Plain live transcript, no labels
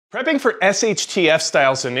Prepping for SHTF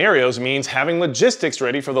style scenarios means having logistics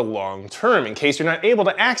ready for the long term in case you're not able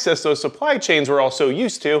to access those supply chains we're all so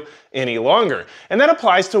used to any longer. And that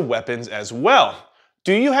applies to weapons as well.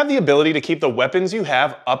 Do you have the ability to keep the weapons you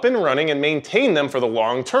have up and running and maintain them for the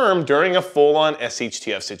long term during a full-on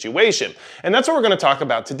SHTF situation? And that's what we're going to talk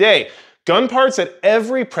about today. Gun parts that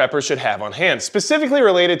every prepper should have on hand, specifically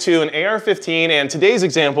related to an AR-15 and today's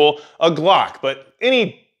example, a Glock, but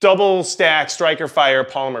any double stack striker fire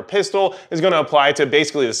polymer pistol is going to apply to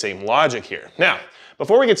basically the same logic here. Now,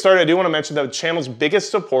 before we get started, I do want to mention that the channel's biggest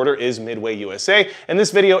supporter is Midway USA, and this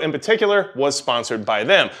video in particular was sponsored by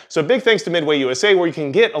them. So big thanks to Midway USA, where you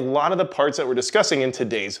can get a lot of the parts that we're discussing in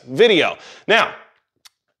today's video. Now,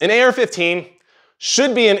 an AR-15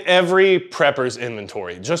 should be in every prepper's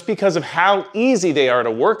inventory just because of how easy they are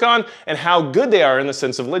to work on and how good they are in the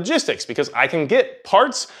sense of logistics, because I can get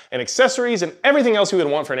parts and accessories and everything else you would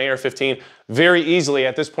want for an AR-15 very easily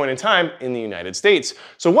at this point in time in the United States.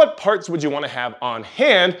 So what parts would you want to have on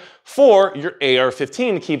hand for your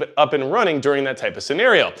AR-15 to keep it up and running during that type of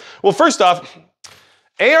scenario? Well, first off,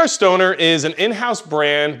 AR Stoner is an in-house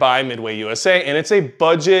brand by Midway USA, and it's a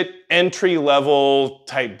budget, entry-level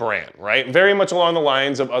type brand, right? Very much along the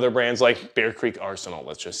lines of other brands like Bear Creek Arsenal,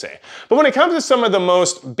 let's just say. But when it comes to some of the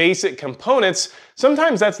most basic components,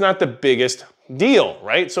 sometimes that's not the biggest deal,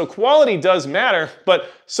 right? So quality does matter,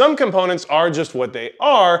 but some components are just what they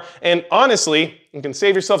are, and honestly, you can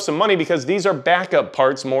save yourself some money because these are backup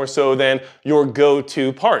parts more so than your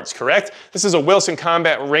go-to parts, correct? This is a Wilson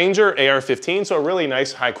Combat Ranger AR-15, so a really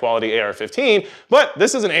nice high-quality AR-15, but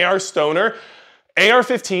this is an AR Stoner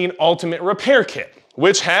AR-15 Ultimate Repair Kit,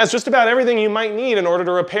 which has just about everything you might need in order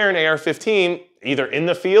to repair an AR-15 either in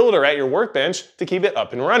the field or at your workbench to keep it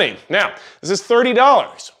up and running. Now, this is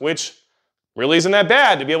 $30, which really isn't that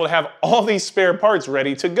bad to be able to have all these spare parts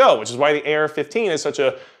ready to go, which is why the AR-15 is such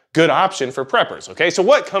a good option for preppers, okay? So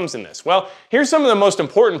what comes in this? Well, here's some of the most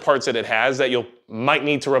important parts that it has that you might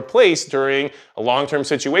need to replace during a long-term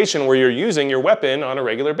situation where you're using your weapon on a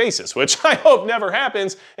regular basis, which I hope never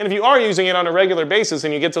happens. And if you are using it on a regular basis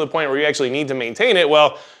and you get to the point where you actually need to maintain it,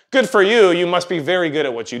 well, good for you. You must be very good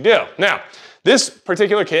at what you do. Now, this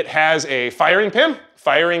particular kit has a firing pin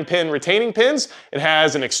retaining pins. It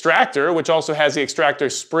has an extractor, which also has the extractor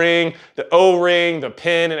spring, the O-ring, the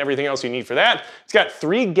pin, and everything else you need for that. It's got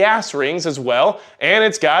 3 gas rings as well, and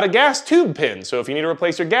it's got a gas tube pin. So if you need to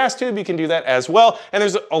replace your gas tube, you can do that as well. And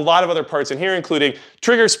there's a lot of other parts in here, including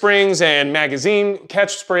trigger springs and magazine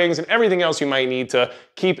catch springs and everything else you might need to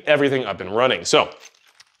keep everything up and running. So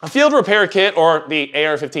a field repair kit, or the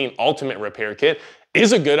AR-15 Ultimate Repair Kit,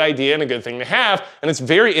 is a good idea and a good thing to have, and it's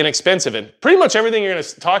very inexpensive. And pretty much everything you're going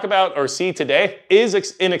to talk about or see today is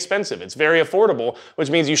inexpensive. It's very affordable, which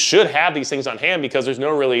means you should have these things on hand because there's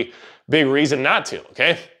no really big reason not to,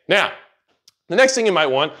 okay? Now, the next thing you might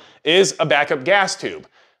want is a backup gas tube.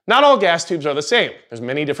 Not all gas tubes are the same. There's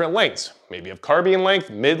many different lengths. Maybe you have carbine length,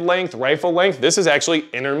 mid-length, rifle length. This is actually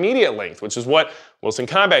intermediate length, which is what Wilson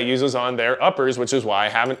Combat uses on their uppers, which is why I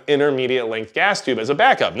have an intermediate length gas tube as a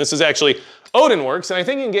backup. And this is actually Odinworks, and I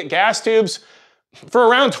think you can get gas tubes for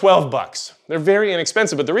around 12 bucks. They're very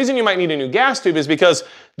inexpensive, but the reason you might need a new gas tube is because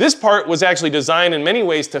this part was actually designed in many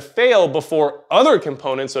ways to fail before other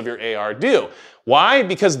components of your AR do. Why?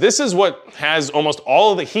 Because this is what has almost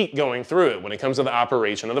all of the heat going through it when it comes to the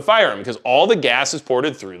operation of the firearm, because all the gas is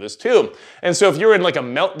ported through this tube. And so if you're in like a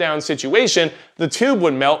meltdown situation, the tube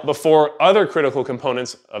would melt before other critical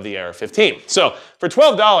components of the AR-15. So for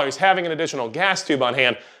 $12, having an additional gas tube on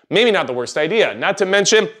hand, maybe not the worst idea. Not to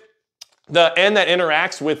mention, the end that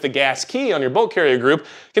interacts with the gas key on your bolt carrier group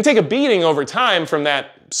can take a beating over time from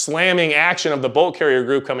that slamming action of the bolt carrier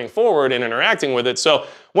group coming forward and interacting with it. So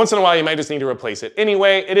once in a while, you might just need to replace it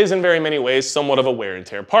anyway. It is in very many ways somewhat of a wear and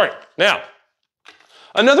tear part. Now,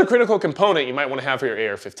 another critical component you might want to have for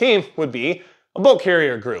your AR-15 would be a bolt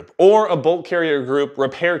carrier group or a bolt carrier group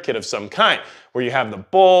repair kit of some kind, where you have the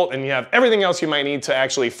bolt and you have everything else you might need to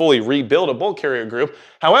actually fully rebuild a bolt carrier group.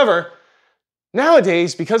 However,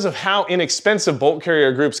 nowadays, because of how inexpensive bolt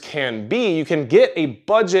carrier groups can be, you can get a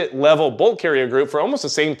budget level bolt carrier group for almost the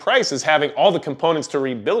same price as having all the components to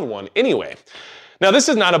rebuild one anyway. Now, this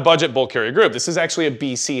is not a budget bolt carrier group. This is actually a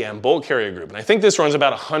BCM bolt carrier group, and I think this runs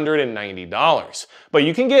about $190. But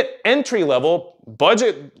you can get entry level,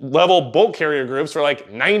 budget level bolt carrier groups for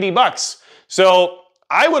like 90 bucks. So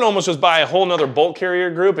I would almost just buy a whole nother bolt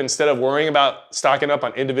carrier group instead of worrying about stocking up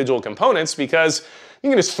on individual components, because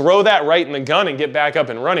you can just throw that right in the gun and get back up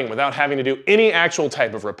and running without having to do any actual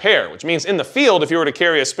type of repair, which means in the field, if you were to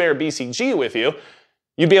carry a spare BCG with you,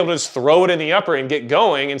 you'd be able to just throw it in the upper and get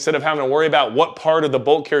going instead of having to worry about what part of the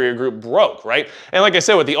bolt carrier group broke, right? And like I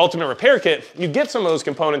said, with the ultimate repair kit, you get some of those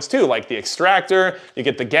components too, like the extractor, you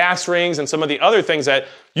get the gas rings, and some of the other things that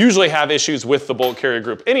usually have issues with the bolt carrier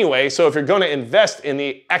group anyway. So if you're going to invest in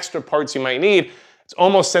the extra parts you might need, it's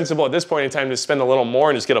almost sensible at this point in time to spend a little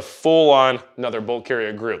more and just get a full-on another bolt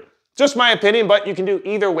carrier group. Just my opinion, but you can do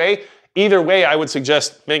either way. Either way, I would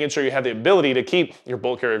suggest making sure you have the ability to keep your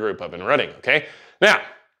bolt carrier group up and running, okay? Now,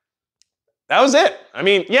 that was it. I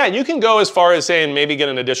mean, yeah, you can go as far as saying maybe get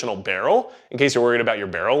an additional barrel in case you're worried about your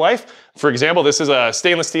barrel life. For example, this is a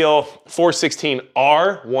stainless steel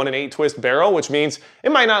 416R 1 in 8 twist barrel, which means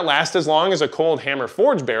it might not last as long as a cold hammer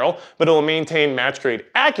forged barrel, but it will maintain match grade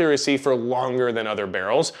accuracy for longer than other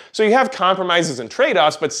barrels. So you have compromises and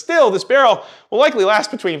trade-offs, but still this barrel will likely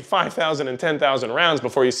last between 5,000 and 10,000 rounds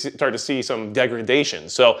before you start to see some degradation.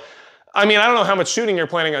 So I mean, I don't know how much shooting you're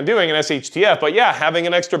planning on doing in SHTF, but yeah, having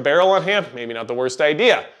an extra barrel on hand, maybe not the worst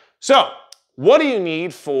idea. So, what do you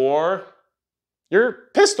need for your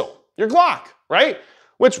pistol, your Glock, right?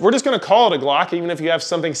 Which we're just gonna call it a Glock, even if you have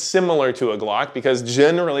something similar to a Glock, because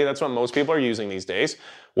generally that's what most people are using these days.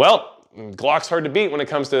 Well, Glock's hard to beat when it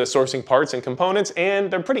comes to sourcing parts and components,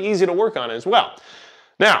 and they're pretty easy to work on as well.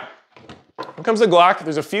 Now, when it comes to Glock,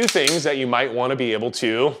 there's a few things that you might wanna be able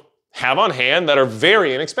to have on hand that are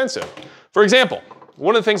very inexpensive. For example,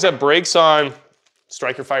 one of the things that breaks on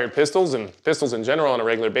striker fired pistols and pistols in general on a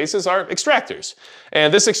regular basis are extractors.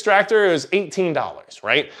 And this extractor is $18,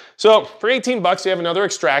 right? So for 18 bucks, you have another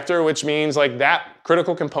extractor, which means like that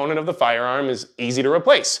critical component of the firearm is easy to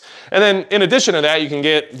replace. And then in addition to that, you can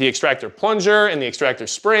get the extractor plunger and the extractor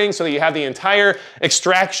spring so that you have the entire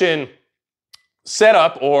extraction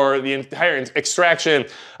setup or the entire extraction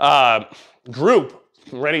group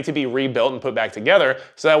ready to be rebuilt and put back together,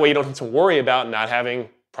 so that way you don't have to worry about not having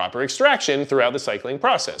proper extraction throughout the cycling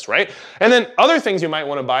process, right? And then other things you might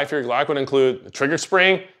want to buy for your Glock would include the trigger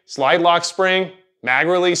spring, slide lock spring, mag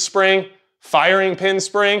release spring, firing pin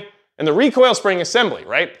spring, and the recoil spring assembly,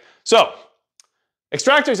 right? So,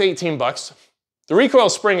 extractor's 18 bucks. The recoil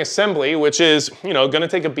spring assembly, which is, you know, gonna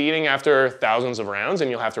take a beating after thousands of rounds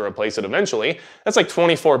and you'll have to replace it eventually, that's like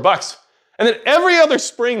 24 bucks. And then every other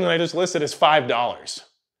spring that I just listed is $5.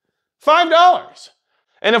 $5.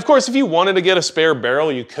 And of course, if you wanted to get a spare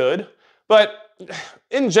barrel, you could, but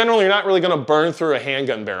in general, you're not really gonna burn through a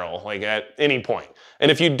handgun barrel like at any point. And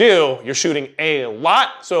if you do, you're shooting a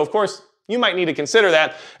lot. So of course, you might need to consider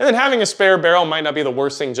that. And then having a spare barrel might not be the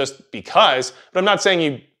worst thing just because, but I'm not saying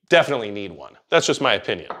you definitely need one. That's just my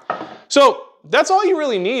opinion. So that's all you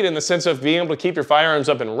really need in the sense of being able to keep your firearms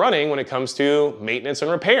up and running when it comes to maintenance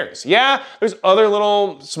and repairs. Yeah, there's other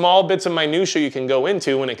little small bits of minutia you can go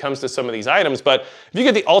into when it comes to some of these items, but if you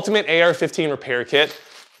get the ultimate AR-15 repair kit,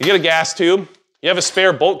 you get a gas tube, you have a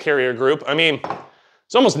spare bolt carrier group, I mean,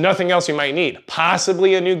 there's almost nothing else you might need.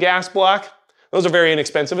 Possibly a new gas block. Those are very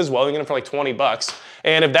inexpensive as well. You get them for like 20 bucks.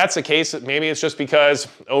 And if that's the case, maybe it's just because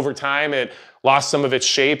over time it lost some of its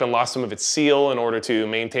shape and lost some of its seal in order to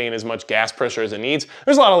maintain as much gas pressure as it needs.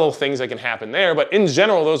 There's a lot of little things that can happen there, but in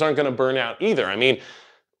general, those aren't gonna burn out either. I mean,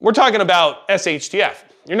 we're talking about SHTF.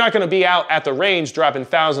 You're not gonna be out at the range dropping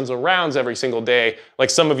thousands of rounds every single day like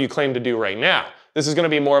some of you claim to do right now. This is gonna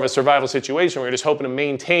be more of a survival situation where you're just hoping to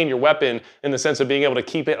maintain your weapon in the sense of being able to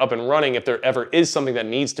keep it up and running if there ever is something that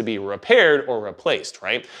needs to be repaired or replaced,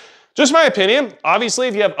 right? Just my opinion. Obviously,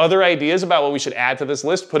 if you have other ideas about what we should add to this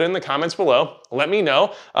list, put it in the comments below. Let me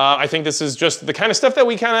know. I think this is just the kind of stuff that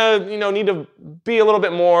we kind of, need to be a little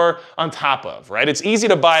bit more on top of, right? It's easy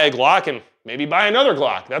to buy a Glock and maybe buy another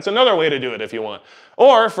Glock. That's another way to do it if you want.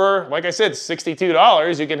 Or for, like I said,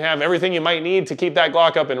 $62, you can have everything you might need to keep that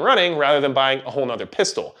Glock up and running rather than buying a whole nother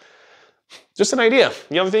pistol. Just an idea.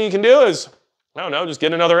 The other thing you can do is, I don't know, just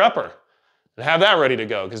get another upper and have that ready to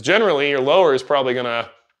go. Because generally your lower is probably gonna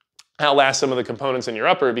outlast some of the components in your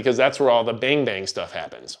upper because that's where all the bang bang stuff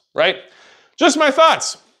happens, right? Just my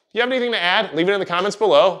thoughts. If you have anything to add, leave it in the comments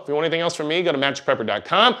below. If you want anything else from me, go to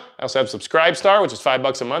magicprepper.com. I also have Subscribe Star, which is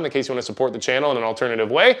 $5 a month in case you want to support the channel in an alternative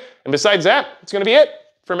way. And besides that, it's going to be it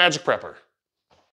for Magic Prepper.